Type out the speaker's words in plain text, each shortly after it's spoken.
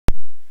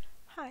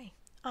Hi,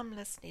 I'm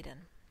Liz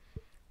Sneddon.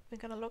 We're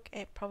going to look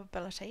at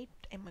probability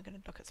and we're going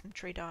to look at some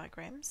tree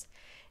diagrams,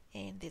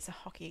 and there's a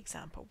hockey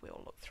example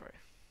we'll look through.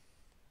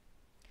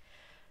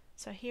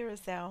 So here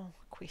is our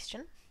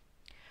question.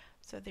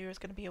 So there is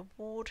going to be an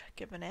award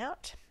given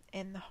out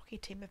and the hockey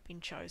team have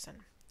been chosen.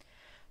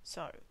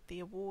 So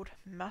the award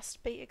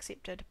must be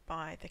accepted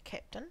by the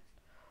captain,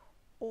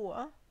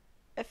 or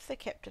if the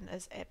captain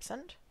is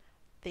absent,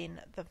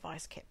 then the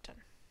vice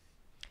captain.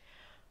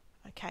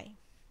 Okay.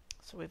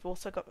 So we've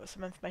also got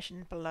some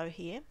information below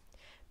here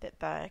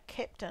that the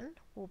captain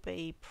will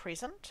be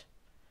present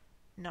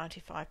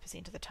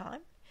 95% of the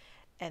time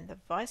and the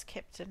vice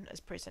captain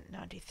is present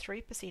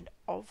 93%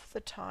 of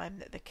the time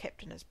that the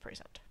captain is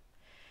present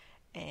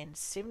and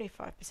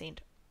 75%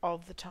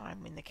 of the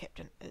time when the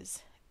captain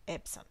is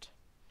absent.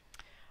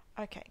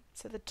 Okay,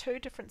 so the two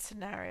different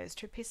scenarios,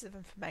 two pieces of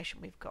information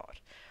we've got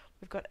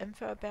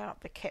info about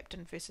the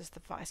captain versus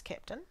the vice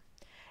captain,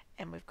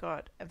 and we've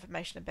got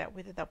information about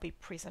whether they'll be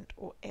present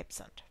or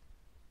absent.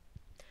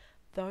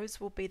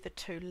 Those will be the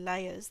two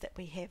layers that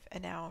we have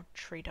in our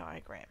tree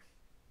diagram.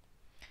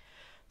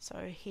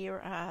 So here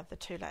are the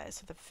two layers.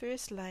 So the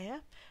first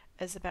layer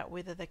is about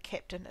whether the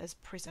captain is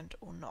present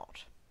or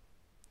not.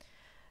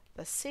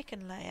 The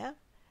second layer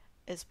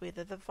is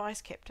whether the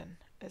vice captain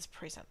is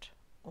present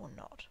or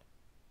not.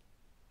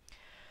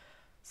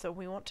 So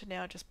we want to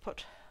now just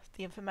put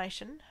the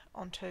information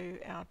onto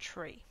our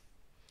tree.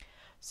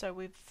 So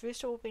we've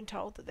first of all been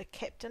told that the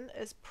captain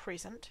is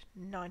present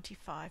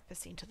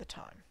 95% of the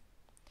time.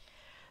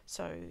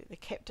 So the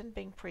captain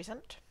being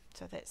present,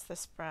 so that's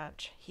this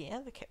branch here,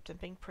 the captain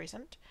being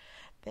present,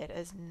 that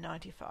is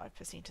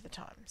 95% of the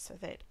time. So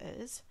that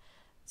is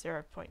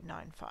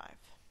 0.95.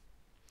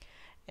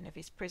 And if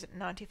he's present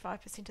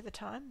 95% of the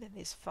time, then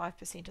there's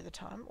 5% of the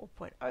time, or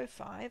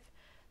 0.05,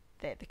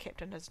 that the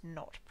captain is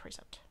not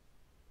present.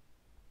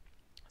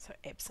 So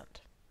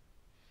absent.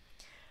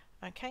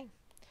 Okay.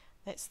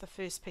 That's the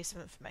first piece of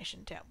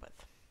information dealt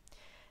with.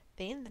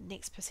 Then the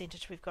next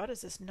percentage we've got is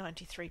this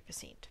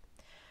 93%.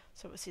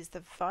 So it says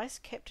the vice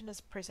captain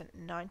is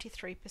present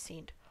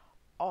 93%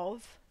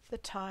 of the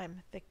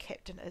time the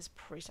captain is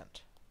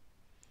present.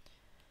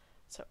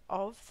 So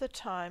of the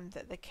time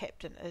that the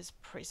captain is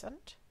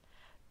present,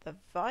 the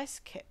vice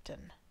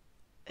captain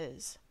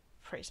is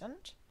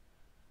present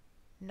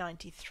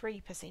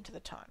 93% of the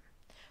time.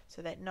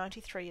 So that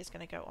 93 is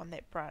going to go on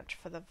that branch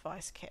for the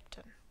vice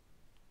captain.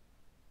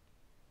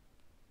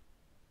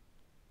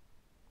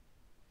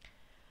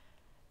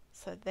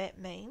 So that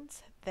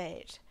means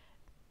that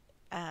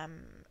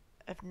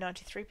if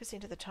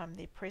 93% of the time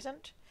they're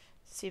present,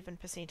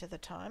 7% of the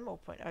time, or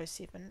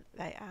 0.07,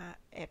 they are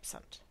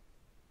absent.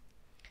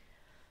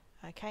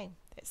 Okay,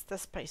 that's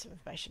this piece of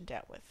information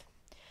dealt with.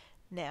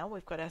 Now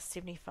we've got our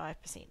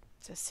 75%.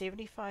 So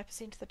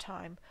 75% of the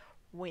time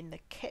when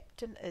the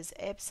captain is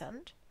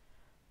absent,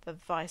 the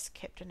vice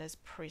captain is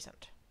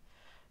present.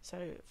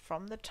 So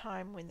from the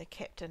time when the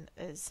captain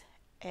is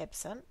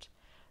absent,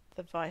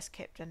 the vice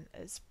captain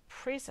is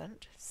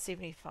present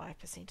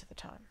 75% of the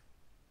time.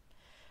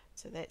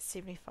 So that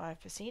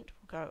 75% will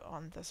go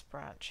on this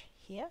branch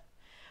here,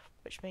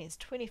 which means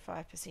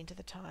 25% of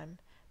the time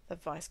the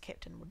vice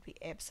captain would be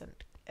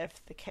absent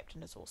if the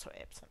captain is also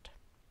absent.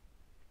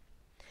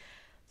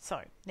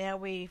 So now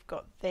we've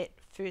got that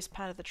first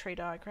part of the tree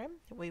diagram.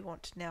 We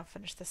want to now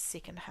finish the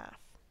second half.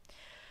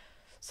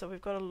 So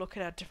we've got to look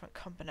at our different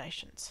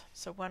combinations.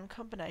 So one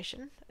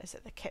combination is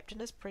that the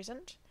captain is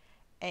present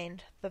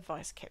and the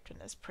vice captain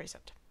is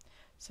present.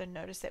 So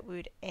notice that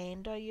word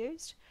and I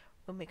used.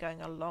 When we're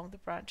going along the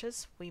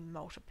branches, we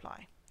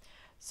multiply.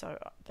 So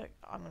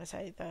I'm going to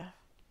say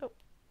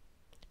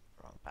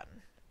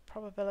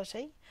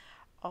probability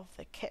of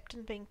the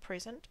captain being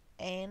present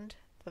and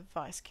the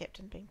vice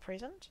captain being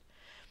present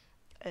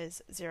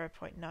is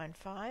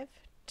 0.95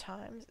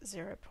 times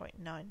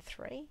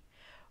 0.93,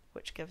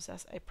 which gives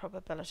us a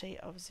probability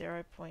of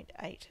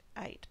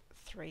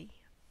 0.8835.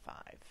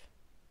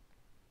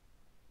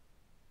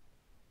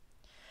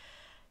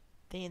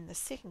 Then the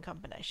second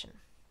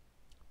combination,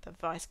 the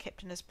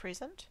captain is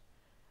present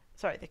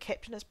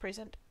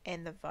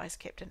and the vice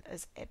captain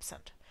is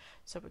absent.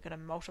 So we're going to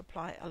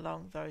multiply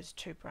along those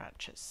two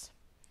branches.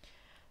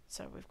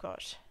 So we've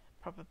got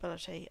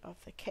probability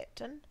of the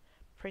captain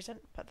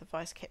present, but the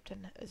vice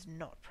captain is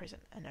not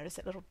present. And notice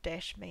that little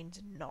dash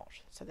means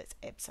not, so that's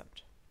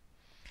absent.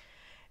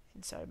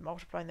 And so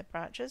multiplying the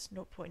branches,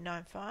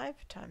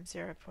 0.95 times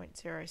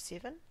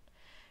 0.07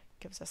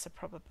 gives us a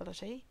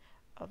probability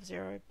of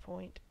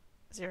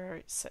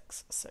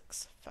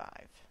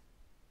 0.0665.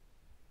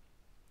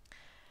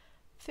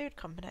 Third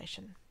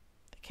combination,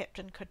 the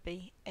captain could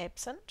be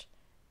absent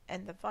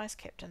and the vice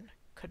captain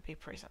could be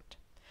present.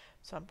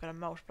 So I'm going to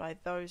multiply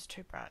those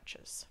two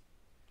branches.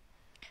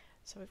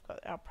 So we've got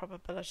our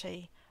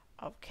probability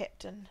of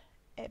captain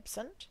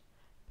absent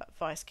but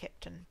vice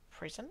captain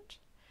present,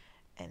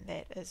 and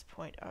that is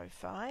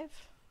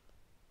 0.05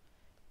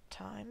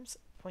 times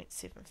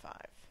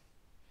 0.75,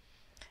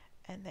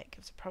 and that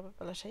gives a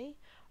probability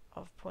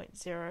of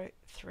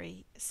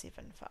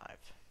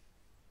 0.0375.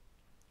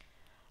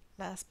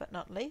 last but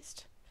not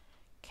least,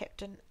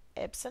 captain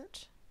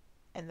absent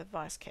and the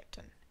vice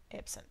captain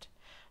absent.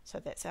 So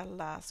that's our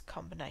last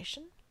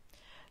combination.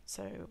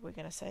 So we're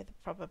going to say the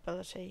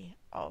probability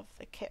of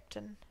the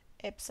captain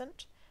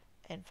absent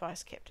and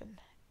vice captain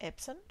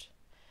absent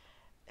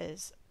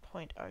is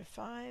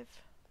 0.05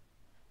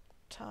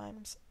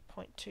 times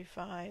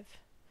 0.25,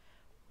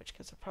 which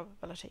gives a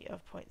probability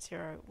of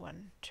 0.0125.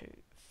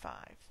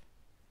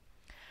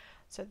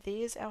 So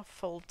there's our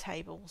full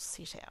table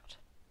set out.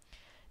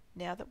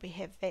 Now that we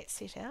have that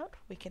set out,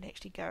 we can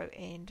actually go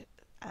and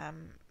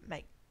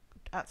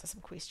answer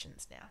some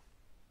questions now.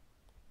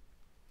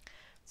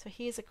 So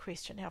here's a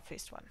question, our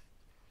first one.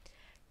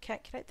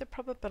 Calculate the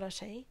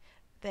probability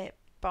that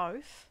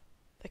both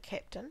the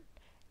captain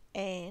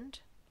and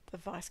the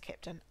vice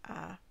captain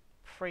are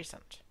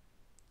present.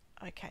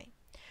 Okay,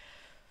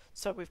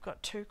 so we've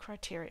got two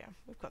criteria.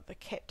 We've got the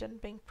captain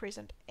being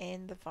present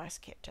and the vice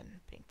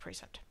captain being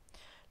present.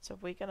 So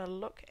we're going to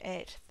look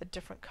at the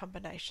different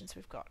combinations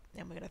we've got,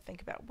 and we're going to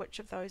think about which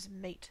of those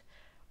meet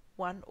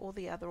one or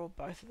the other or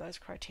both of those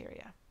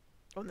criteria.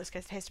 Or in this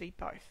case, it has to be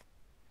both.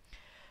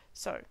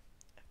 So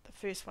the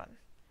first one,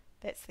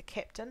 that's the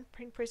captain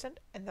being present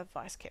and the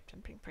vice captain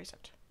being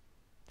present.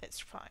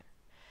 That's fine.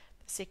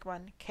 The second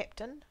one,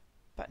 captain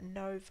but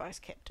no vice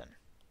captain.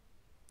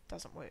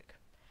 Doesn't work.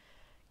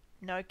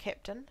 No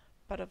captain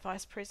but a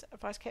vice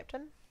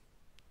captain.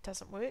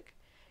 Doesn't work.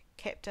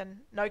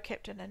 No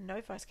captain and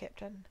no vice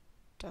captain.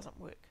 Doesn't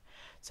work.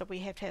 So we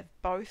have to have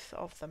both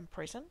of them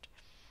present.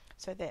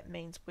 So that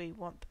means we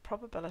want the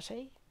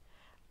probability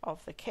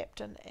of the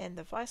captain and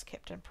the vice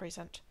captain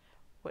present,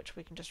 which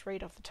we can just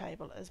read off the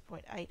table, is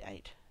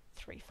 0.8835.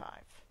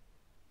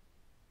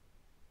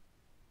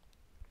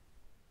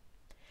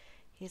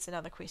 Here's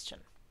another question.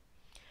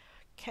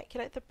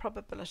 Calculate the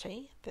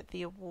probability that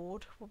the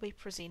award will be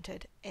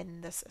presented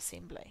in this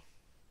assembly.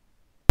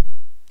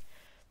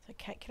 So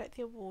calculate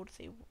the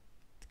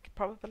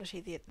probability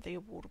that the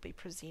award will be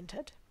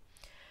presented.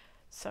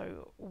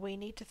 So we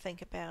need to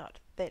think about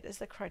that as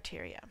the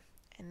criteria,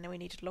 and then we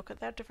need to look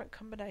at our different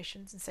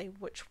combinations and see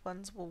which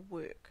ones will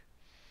work.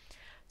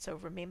 So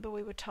remember,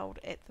 we were told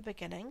at the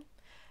beginning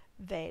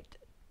that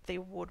the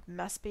award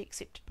must be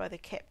accepted by the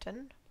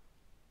captain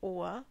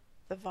or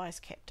the vice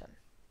captain.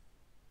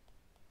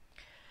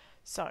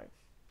 So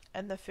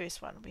in the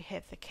first one we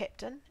have the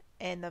captain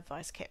and the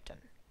vice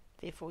captain.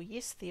 Therefore,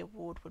 yes, the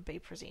award would be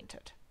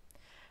presented.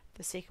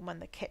 The second one,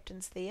 the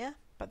captain's there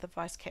but the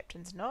vice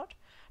captain's not,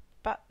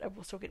 but it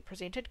will still get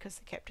presented because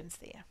the captain's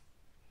there.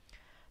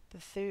 The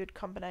third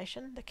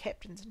combination, the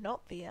captain's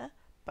not there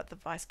but the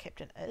vice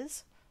captain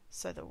is,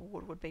 so the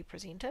award would be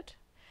presented.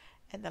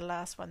 And the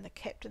last one, the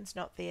captain's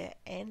not there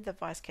and the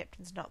vice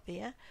captain's not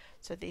there,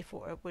 so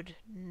therefore it would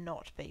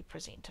not be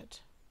presented.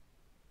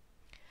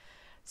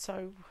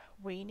 So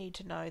we need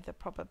to know the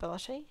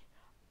probability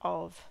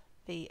of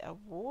the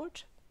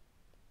award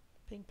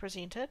being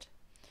presented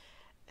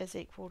is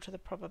equal to the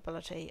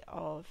probability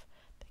of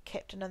the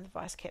captain and the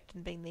vice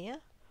captain being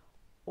there,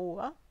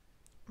 or,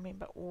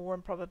 remember, or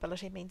in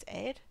probability means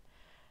add,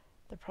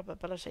 the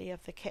probability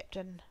of the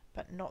captain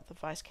but not the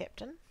vice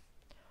captain,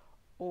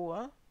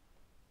 or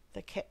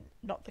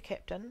not the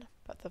captain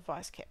but the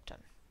vice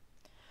captain.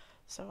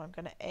 So I'm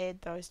going to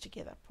add those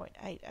together,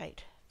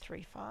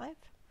 0.8835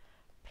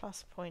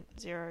 plus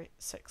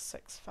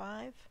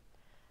 0.0665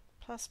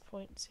 plus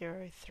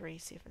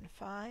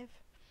 0.0375,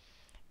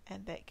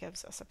 and that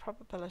gives us a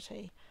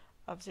probability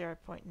of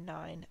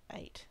 0.9875.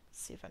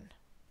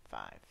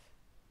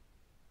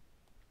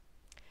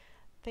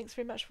 Thanks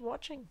very much for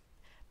watching.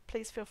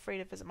 Please feel free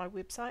to visit my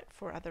website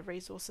for other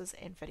resources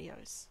and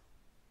videos.